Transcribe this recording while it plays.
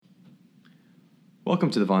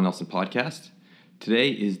Welcome to the Von Nelson Podcast.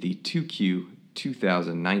 Today is the 2Q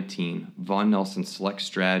 2019 Von Nelson Select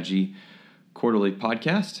Strategy Quarterly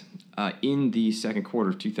Podcast. In the second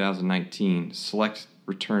quarter of 2019, Select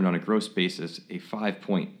returned on a gross basis a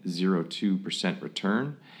 5.02%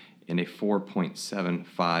 return and a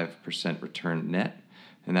 4.75% return net,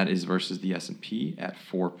 and that is versus the S&P at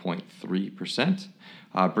 4.3%,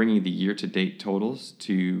 bringing the year-to-date totals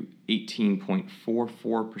to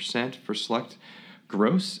 18.44% for Select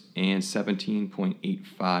gross and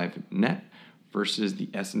 17.85 net versus the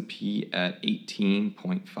S&P at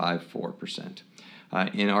 18.54%.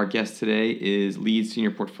 And our guest today is Lead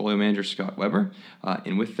Senior Portfolio Manager Scott Weber.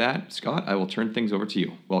 And with that, Scott, I will turn things over to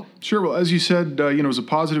you. Well, sure. Well, as you said, it was a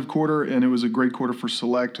positive quarter, and it was a great quarter for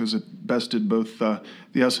Select as it bested both the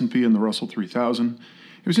S&P and the Russell 3000. It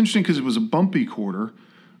was interesting because it was a bumpy quarter,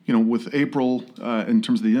 with April in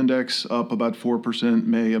terms of the index up about 4%,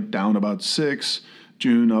 May up down about 6%,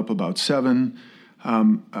 June up about 7%.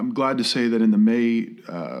 I'm glad to say that in the May,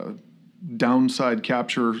 downside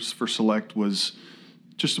captures for Select was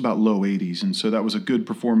just about low 80s, and so that was a good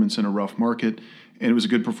performance in a rough market, and it was a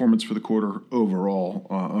good performance for the quarter overall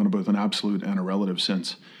on both an absolute and a relative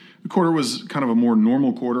sense. The quarter was kind of a more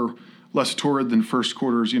normal quarter, less torrid than first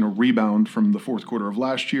quarter's rebound from the fourth quarter of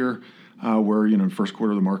last year, where in the first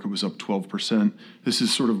quarter the market was up 12%. This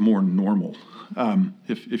is sort of more normal,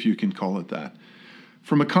 if you can call it that.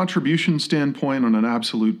 From a contribution standpoint, on an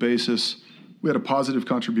absolute basis, we had a positive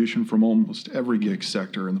contribution from almost every GIG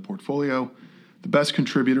sector in the portfolio. The best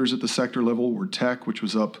contributors at the sector level were tech, which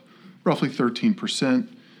was up roughly 13%,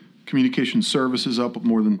 communication services up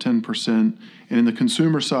more than 10%, and in the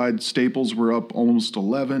consumer side, staples were up almost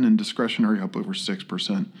 11%, and discretionary up over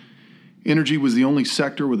 6%. Energy was the only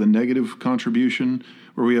sector with a negative contribution,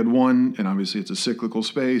 where we had one, and obviously it's a cyclical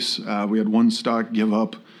space, we had one stock give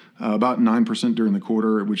up about 9% during the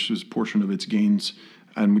quarter, which is a portion of its gains,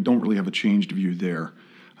 and we don't really have a changed view there.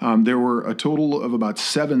 There were a total of about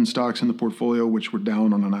 7 stocks in the portfolio, which were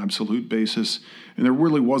down on an absolute basis, and there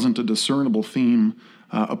really wasn't a discernible theme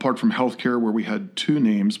apart from healthcare, where we had 2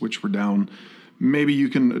 names which were down. Maybe you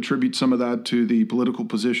can attribute some of that to the political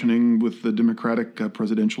positioning with the Democratic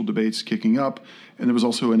presidential debates kicking up, and there was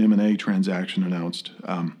also an M&A transaction announced.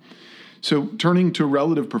 So turning to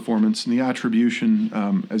relative performance and the attribution,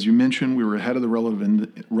 as you mentioned, we were ahead of the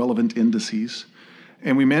relevant indices,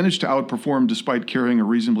 and we managed to outperform despite carrying a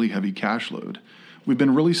reasonably heavy cash load. We've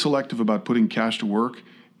been really selective about putting cash to work,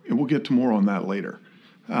 and we'll get to more on that later.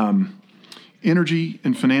 Energy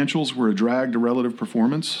and financials were a drag to relative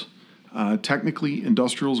performance. Technically,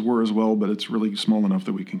 industrials were as well, but it's really small enough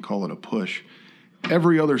that we can call it a push.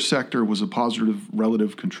 Every other sector was a positive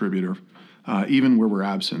relative contributor, even where we're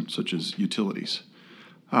absent, such as utilities.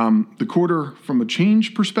 The quarter, from a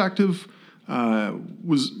change perspective,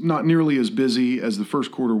 was not nearly as busy as the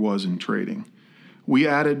first quarter was in trading. We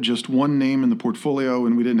added just 1 name in the portfolio,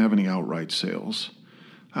 and we didn't have any outright sales.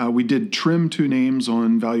 We did trim 2 names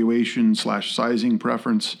on valuation/sizing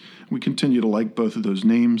preference. We continue to like both of those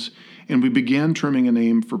names, and we began trimming a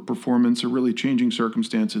name for performance or really changing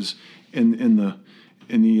circumstances in the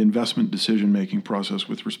investment decision-making process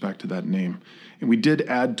with respect to that name. And we did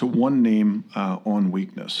add to 1 name on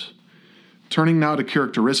weakness. Turning now to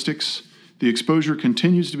characteristics, the exposure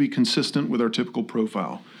continues to be consistent with our typical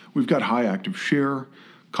profile. We've got high active share,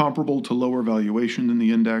 comparable to lower valuation than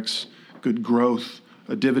the index, good growth,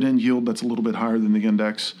 a dividend yield that's a little bit higher than the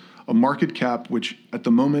index, a market cap which at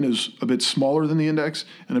the moment is a bit smaller than the index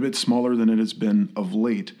and a bit smaller than it has been of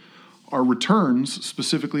late. Our returns,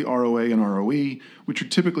 specifically ROA and ROE, which are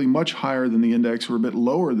typically much higher than the index, were a bit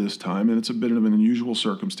lower this time, and it's a bit of an unusual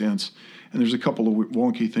circumstance, and there's a couple of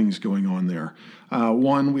wonky things going on there.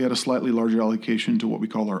 One, we had a slightly larger allocation to what we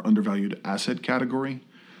call our undervalued asset category.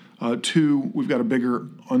 2, we've got a bigger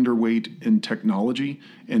underweight in technology,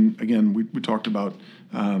 and again, we talked about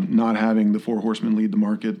not having the 4 horsemen lead the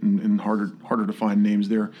market and harder to find names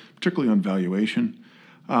there, particularly on valuation.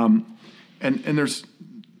 And there's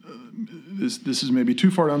this is maybe too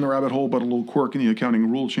far down the rabbit hole, but a little quirk in the accounting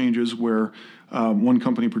rule changes where one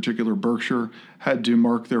company in particular, Berkshire, had to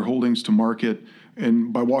mark their holdings to market,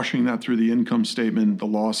 and by washing that through the income statement, the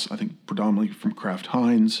loss, I think predominantly from Kraft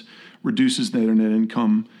Heinz, reduces their net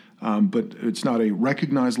income, but it's not a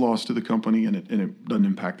recognized loss to the company, and it doesn't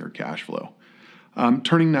impact their cash flow.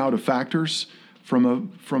 Turning now to factors, from a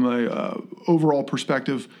overall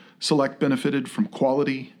perspective, Select benefited from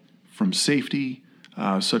quality, from safety,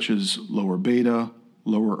 such as lower beta,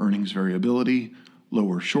 lower earnings variability,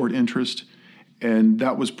 lower short interest, and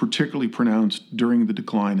that was particularly pronounced during the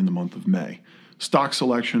decline in the month of May. Stock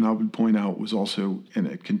selection, I would point out, was also, and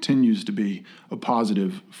it continues to be, a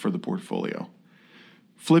positive for the portfolio.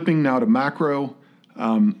 Flipping now to macro,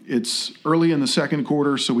 it's early in the second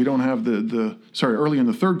quarter, so we don't have early in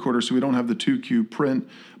the third quarter, so we don't have the 2Q print.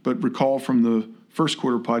 But recall from the first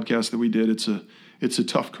quarter podcast that we did, it's a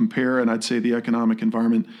tough compare, and I'd say the economic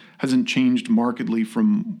environment hasn't changed markedly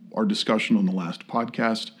from our discussion on the last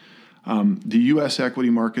podcast. The U.S. equity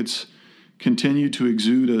markets continue to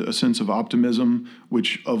exude a sense of optimism,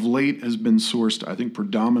 which of late has been sourced, I think,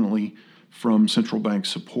 predominantly from central bank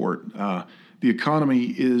support. The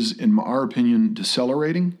economy is, in our opinion,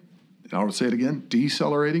 decelerating. I'll say it again,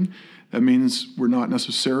 decelerating. That means we're not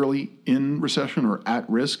necessarily in recession or at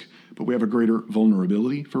risk, but we have a greater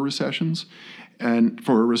vulnerability for recessions, and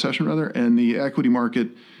for a recession rather. And the equity market,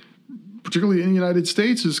 particularly in the United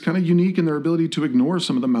States, is kind of unique in their ability to ignore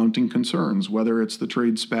some of the mounting concerns, whether it's the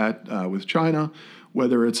trade spat with China,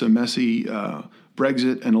 whether it's a messy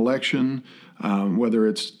Brexit and election, whether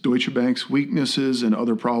it's Deutsche Bank's weaknesses and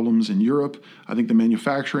other problems in Europe. I think the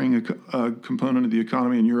manufacturing component of the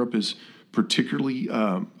economy in Europe is particularly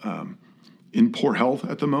in poor health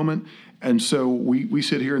at the moment. And so we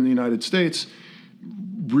sit here in the United States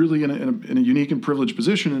really in a unique and privileged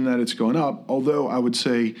position in that it's going up, although I would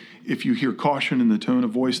say if you hear caution in the tone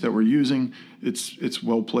of voice that we're using, it's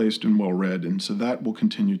well-placed and well-read, and so that will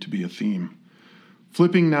continue to be a theme.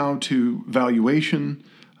 Flipping now to valuation,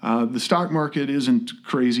 the stock market isn't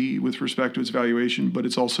crazy with respect to its valuation, but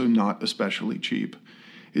it's also not especially cheap.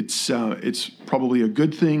 It's probably a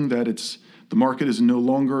good thing that the market is no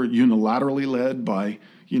longer unilaterally led by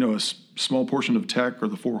a small portion of tech or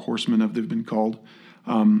the four horsemen, as they've been called.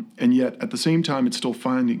 And yet, at the same time, it's still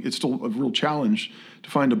a real challenge to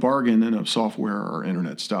find a bargain in a software or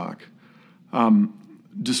internet stock.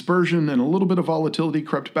 Dispersion and a little bit of volatility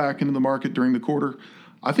crept back into the market during the quarter.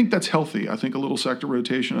 I think that's healthy. I think a little sector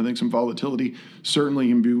rotation, I think some volatility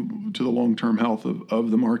certainly imbue to the long-term health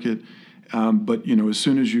of the market. But as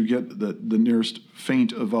soon as you get the nearest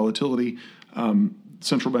feint of volatility,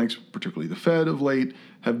 central banks, particularly the Fed of late,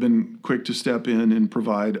 have been quick to step in and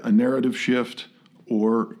provide a narrative shift.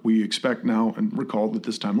 Or we expect now, and recall that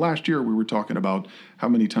this time last year we were talking about how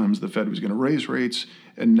many times the Fed was going to raise rates,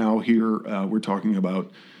 and now here we're talking about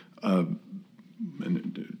in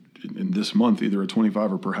this month either a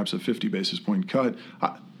 25 or perhaps a 50 basis point cut.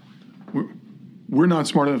 We're not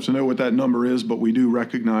smart enough to know what that number is, but we do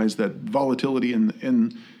recognize that volatility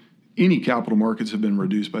in any capital markets have been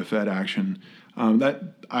reduced by Fed action.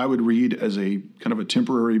 That I would read as a kind of a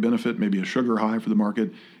temporary benefit, maybe a sugar high for the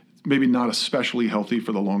market. Maybe not especially healthy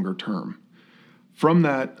for the longer term. From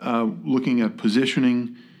that, looking at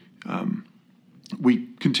positioning, we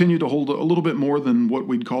continue to hold a little bit more than what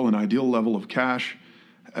we'd call an ideal level of cash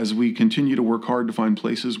as we continue to work hard to find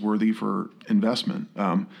places worthy for investment.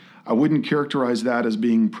 I wouldn't characterize that as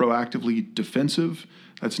being proactively defensive.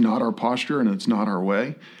 That's not our posture and it's not our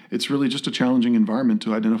way. It's really just a challenging environment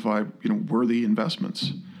to identify worthy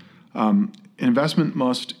investments. Investment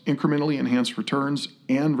must incrementally enhance returns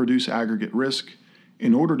and reduce aggregate risk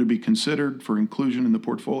in order to be considered for inclusion in the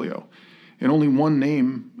portfolio. And only one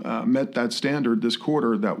name met that standard this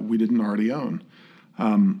quarter that we didn't already own.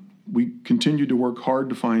 We continue to work hard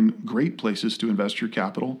to find great places to invest your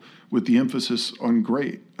capital with the emphasis on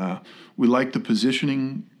great. We like the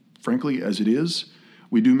positioning, frankly, as it is.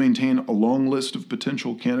 We do maintain a long list of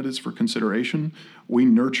potential candidates for consideration. We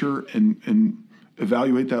nurture and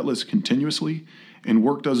evaluate that list continuously, and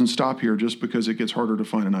work doesn't stop here just because it gets harder to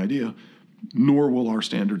find an idea, nor will our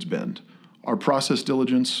standards bend. Our process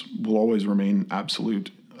diligence will always remain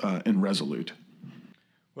absolute and resolute.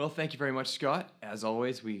 Well, thank you very much, Scott. As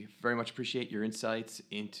always, we very much appreciate your insights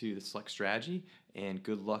into the Select strategy, and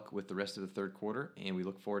good luck with the rest of the third quarter, and we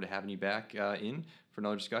look forward to having you back in for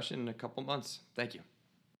another discussion in a couple months. Thank you.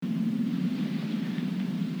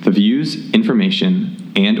 The views,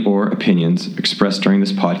 information, and/or opinions expressed during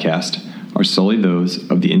this podcast are solely those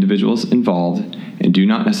of the individuals involved and do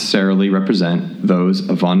not necessarily represent those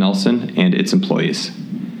of Vaughan Nelson and its employees.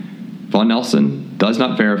 Vaughan Nelson does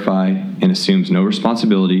not verify and assumes no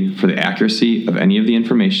responsibility for the accuracy of any of the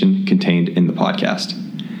information contained in the podcast.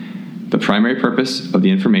 The primary purpose of the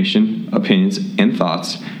information, opinions, and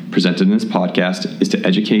thoughts presented in this podcast is to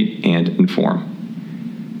educate and inform.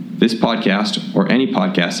 This podcast, or any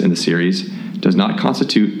podcast in the series, does not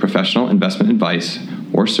constitute professional investment advice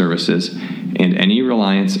or services, and any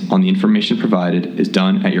reliance on the information provided is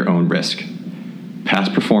done at your own risk.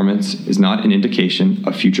 Past performance is not an indication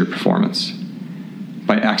of future performance.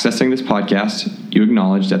 By accessing this podcast, you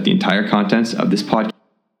acknowledge that the entire contents of this podcast